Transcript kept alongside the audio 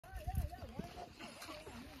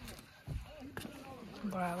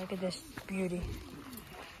Wow, look at this beauty.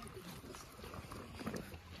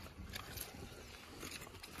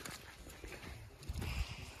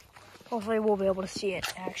 Hopefully we'll be able to see it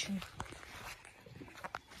in action.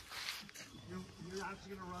 You're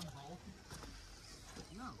actually gonna run both?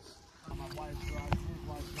 No. My wife drives, his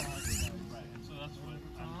wife drives. Right, and so that's what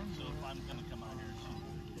so if I'm gonna come out here, I'm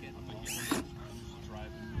gonna get her to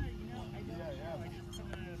drive.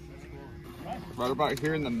 Right about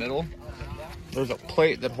here in the middle, there's a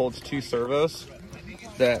plate that holds 2 servos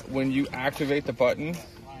that when you activate the button,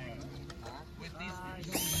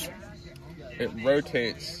 it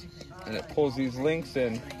rotates and it pulls these links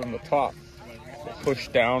in from the top. They push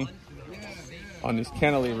down on these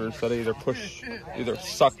cantilevers so they either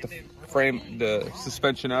suck the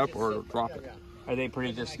suspension up or drop it. Are they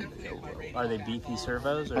are they beefy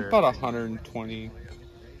servos? Or? About 120.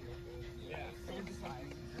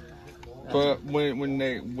 But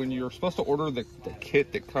when you're supposed to order the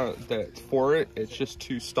kit that's for it, it's just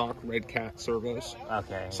 2 stock Red Cat servos.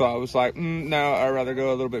 Okay. So I was like, no, I'd rather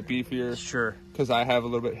go a little bit beefier. Sure. Because I have a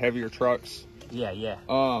little bit heavier trucks. Yeah, yeah.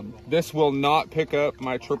 This will not pick up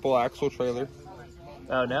my triple axle trailer.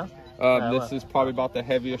 Oh no. This is probably about the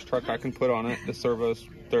heaviest truck I can put on it. The servos,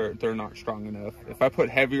 they're not strong enough. If I put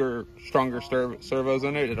stronger servos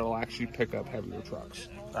in it, it'll actually pick up heavier trucks.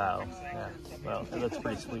 Oh, yeah. Well, that looks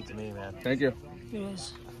pretty sweet to me, man. Thank you. It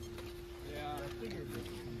is.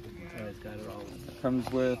 Oh, it's got it all. It comes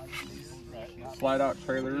with slide-out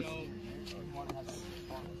trailers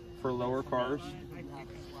for lower cars.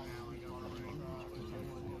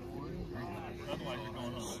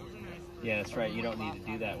 Yeah, that's right. You don't need to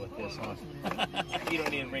do that with this one. You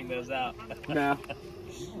don't need to bring those out. Nah.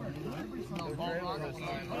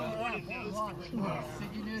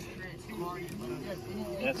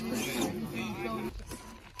 That's pretty cool.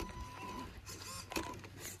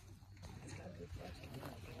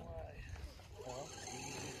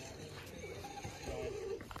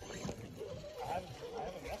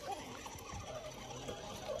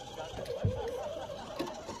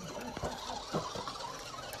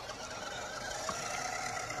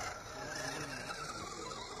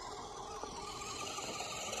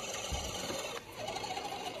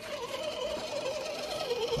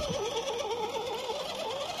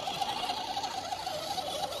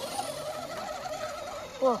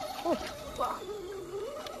 Whoa, whoa, whoa.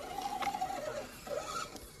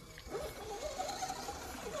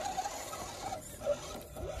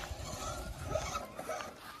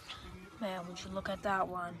 Man, would you look at that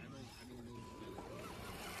one?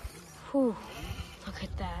 Whew, look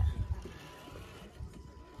at that.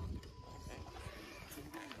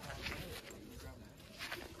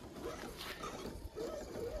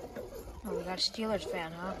 Oh, we got a Steelers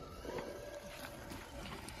fan, huh?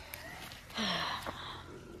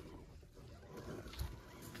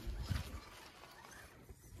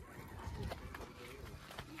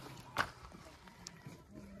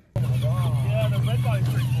 Yeah, the red body's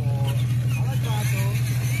pretty cool. I like Broncos.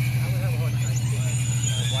 I would have a hard time with that.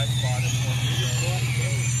 My wife bought it for me.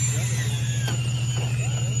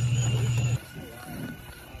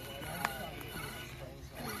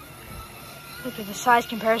 Look at the size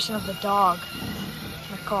comparison of the dog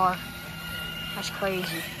in the car. That's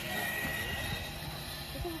crazy.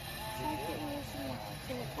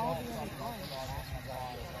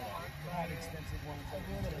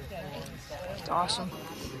 It's awesome.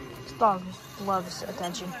 This dog loves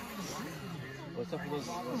attention. What's up with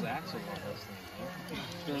those axles on those things?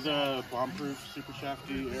 They're the bomb-proof super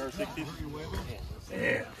shafty AR-60s.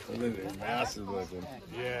 Yeah, they're massive looking.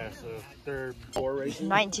 Yeah, so they're 4 racing.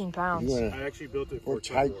 19 pounds. I actually built it for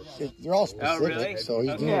Tight. They're all specific, really? so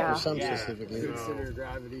he's doing it Yeah. for some specifically. Center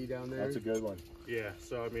gravity down there. That's a good one. Yeah,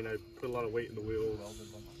 so I mean, I put a lot of weight in the wheels.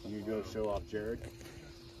 You go show off Jared.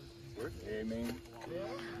 Hey, man.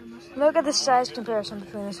 Look at the size comparison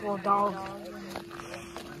between this little dog.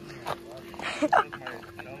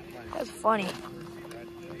 That's funny.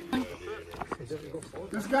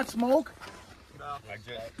 This got smoke?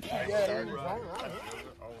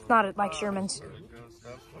 It's not like Sherman's.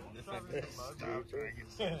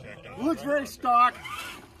 Looks very stock.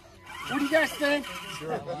 What do you guys think?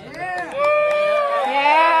 Yeah!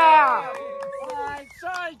 Yeah! Alright,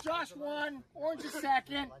 sorry, Josh won, orange is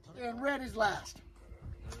second, and red is last.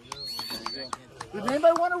 Does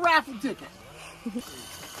anybody want a raffle ticket?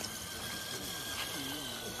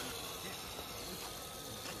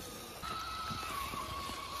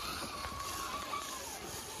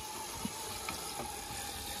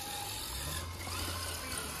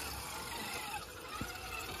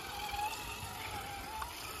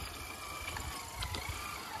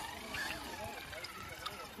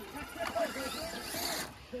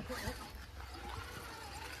 Oh,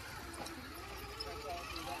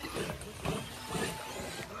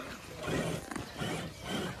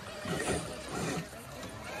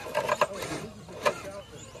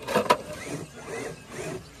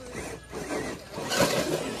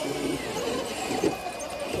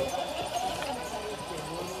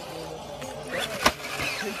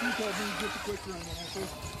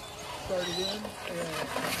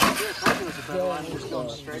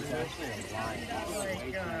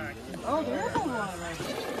 there is a lot right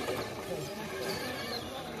there.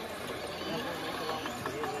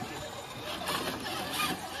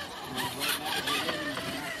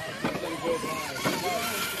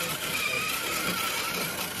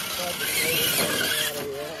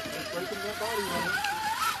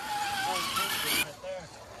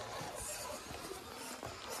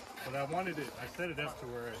 But I wanted it, I set it up to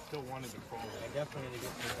where I still wanted to crawl. I definitely need to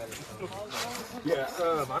get some better. Yeah,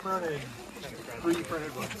 I'm running 3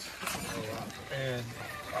 printed ones. And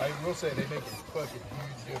I will say they make a fucking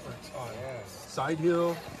huge difference on side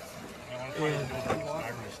hill. And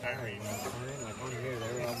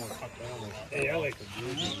Hey, I like the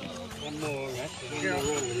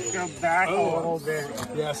Go back a little bit.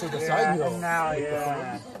 yeah, so the side hill. Now,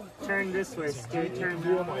 yeah. Turn this way, Stu. Turn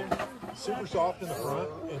Do them like super soft in the front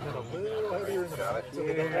and then a little heavier in the back. So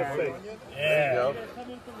they don't have fake. Yeah.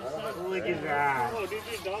 Look at that.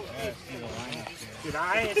 Did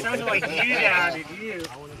I? It sounded like you now, did you?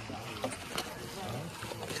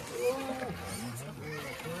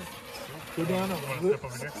 Go down a little.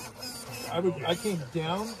 I came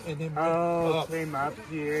down and then went up. Came up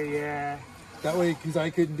here, yeah. That way, because I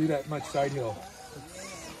couldn't do that much side hill.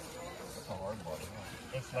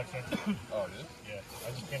 It's like a, oh, it is? Yeah. I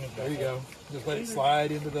just can't. There you go. Just let it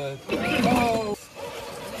slide into the. Oh!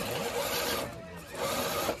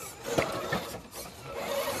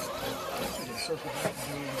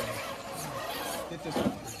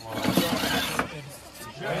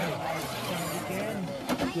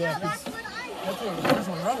 Yeah, that's what the first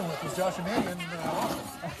one running with was Josh and Ann and Awesome.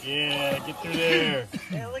 Yeah, get through there.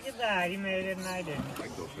 Yeah, look at that. He made it and I didn't. I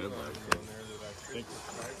go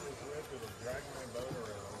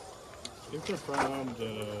I think they're from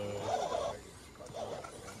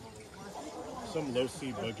some low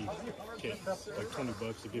C buggy kit, like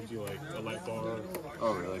 $20. It gives you like a light bar.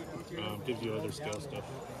 Oh, really? Gives you other scale stuff.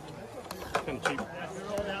 Kind of cheap.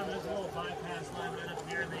 Roll down this little bypass line right up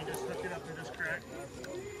here and they just hook it up to this crack.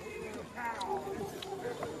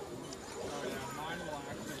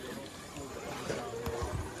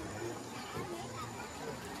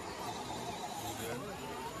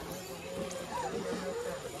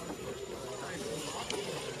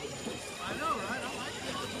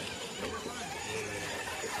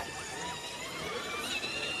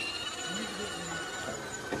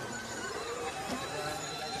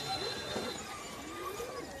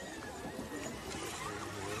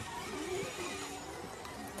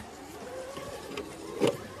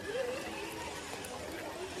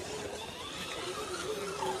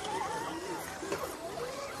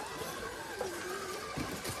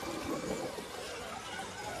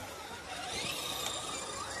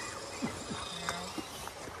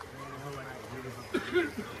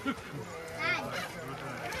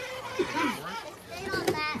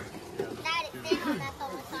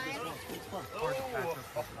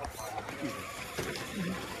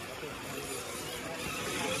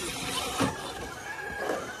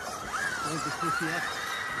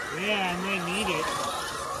 Yeah, and they need it.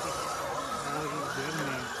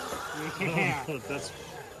 Oh, goodness. Yeah. Oh, that's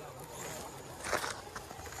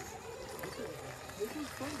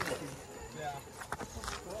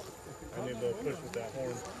I need to push with that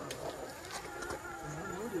horn.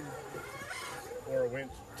 Or a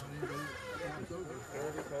winch.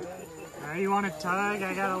 You want a tug?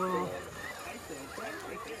 I got a little.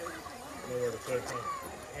 Nowhere to put, huh?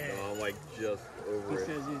 I'm like just over it. He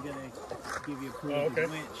says he's gonna give you a pull Oh, with okay. a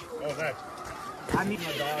winch. Oh, that. I need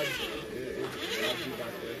my dog.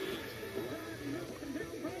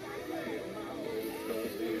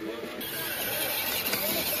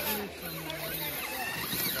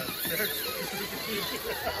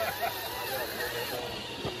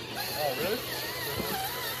 Oh, really?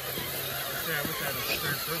 Yeah, I wish I had a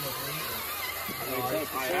spare turbo for you. I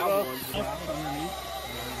have one.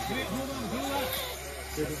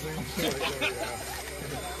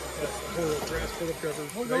 Grass full of cover,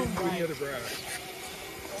 right into any other grass.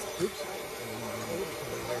 Oops.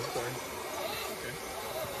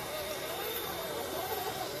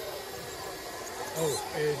 Oh,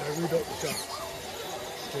 and I rebuilt the shocks.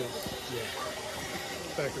 Yeah.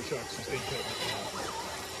 Factory shocks, sustain pit.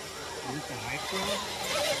 Use the high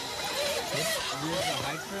the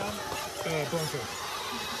high trail? Bronco.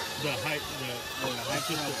 The high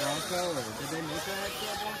Trail Bronco, or did they make a high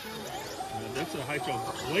trail Bronco? that's a high trail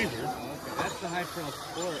Blazer. Oh, okay, that's the high trail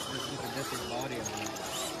Sport. This is a different body on it.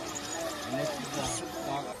 And this is the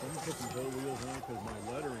stock. I'm gonna put some boat wheels on it because my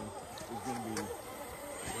lettering is gonna be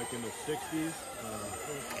like in the 60s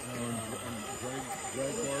on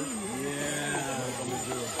drag cars. Yeah. I'm gonna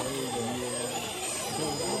do a boat.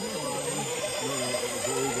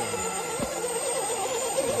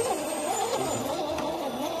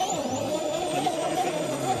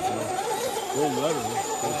 Full lettering.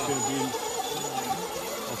 It's gonna be.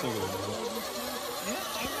 I'll think of it.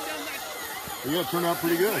 Yeah, it turned out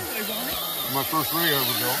pretty good. My first rig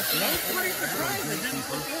ever built. I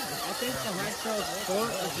think the high trail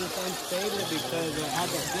Sport is just unstable because it had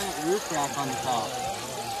that giant roof rack on the top.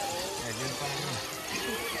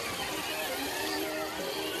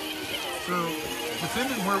 So,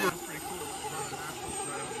 depending where we're...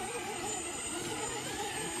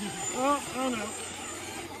 Oh no.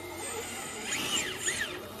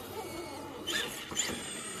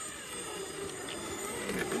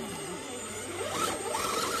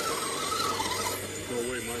 Oh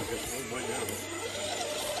wait, mine's just mine now.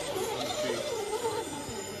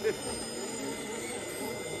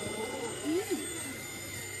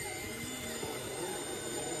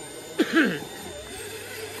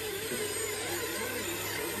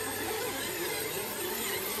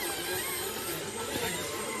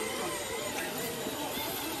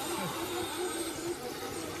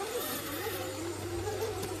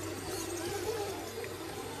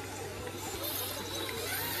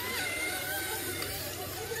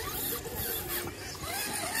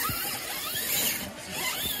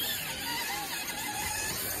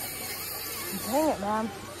 Dang it, man.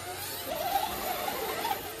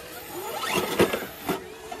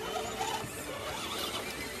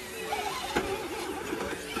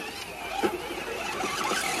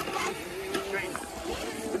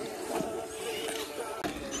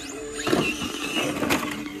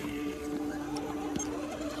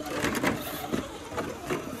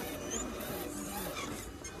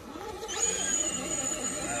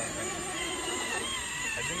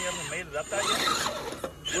 Hasn't he ever made it up that yet?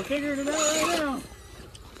 We're figuring it out right now.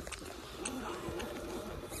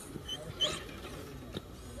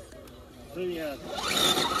 So yeah.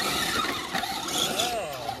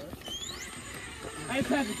 I just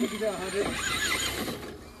have to kick it out, 100.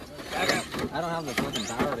 I don't have the fucking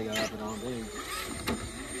power to go up it on, dude.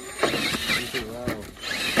 Too low.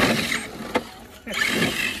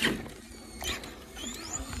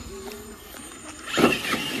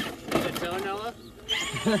 Is it telling Noah?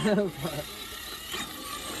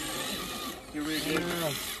 Your rig dig.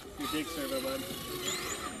 Your dig servo, bud.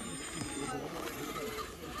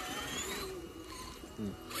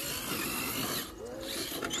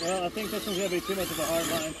 Well, I think this one's gonna be too much of a hard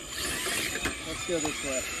line. Let's go this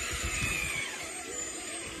way.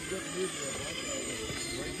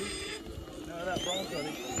 No, that Bronco,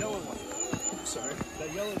 the yellow one. Sorry. That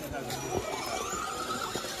yellow one has a...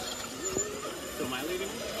 So am I leading?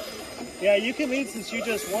 Yeah, you can lead since you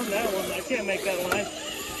just won that one. I can't make that line.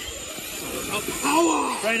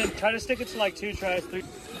 Brandon, try to stick it to like 2 tries, 3.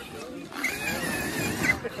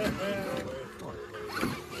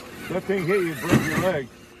 That thing hit you, broke your leg.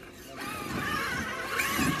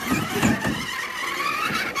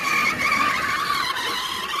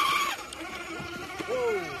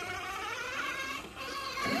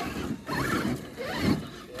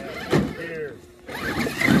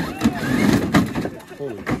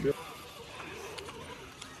 Holy shit.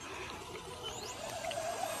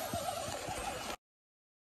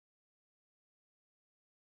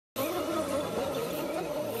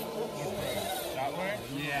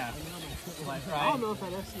 Yeah. Like, right. I don't know if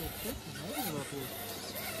I'd actually fit up here.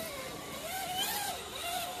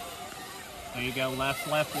 There you go. Left,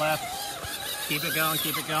 left, left. Keep it going,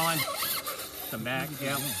 keep it going. Come back,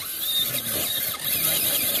 yep.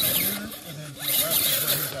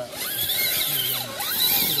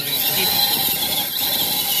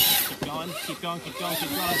 Keep going, keep going, keep going, keep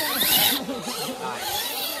going. Nice.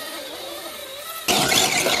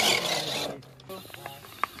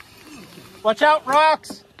 Watch out,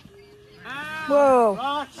 rocks! Whoa.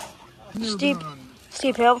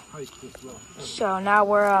 Steep hill. So now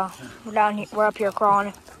we're down here, we're up here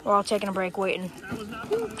crawling. We're all taking a break, waiting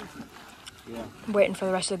for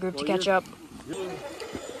the rest of the group to catch up.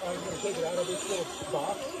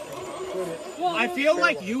 I feel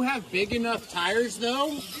like you have big enough tires,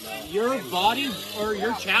 though. Your body or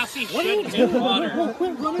your chassis shouldn't hit water.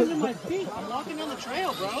 Quit running into my feet. I'm walking down the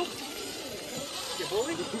trail, bro.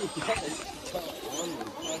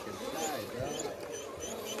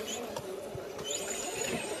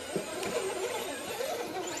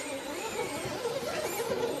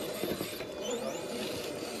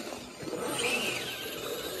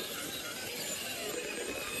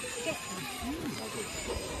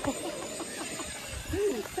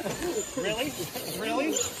 Really?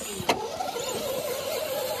 Really?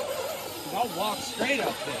 I'll walk straight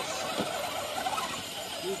up this.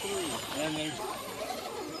 And there's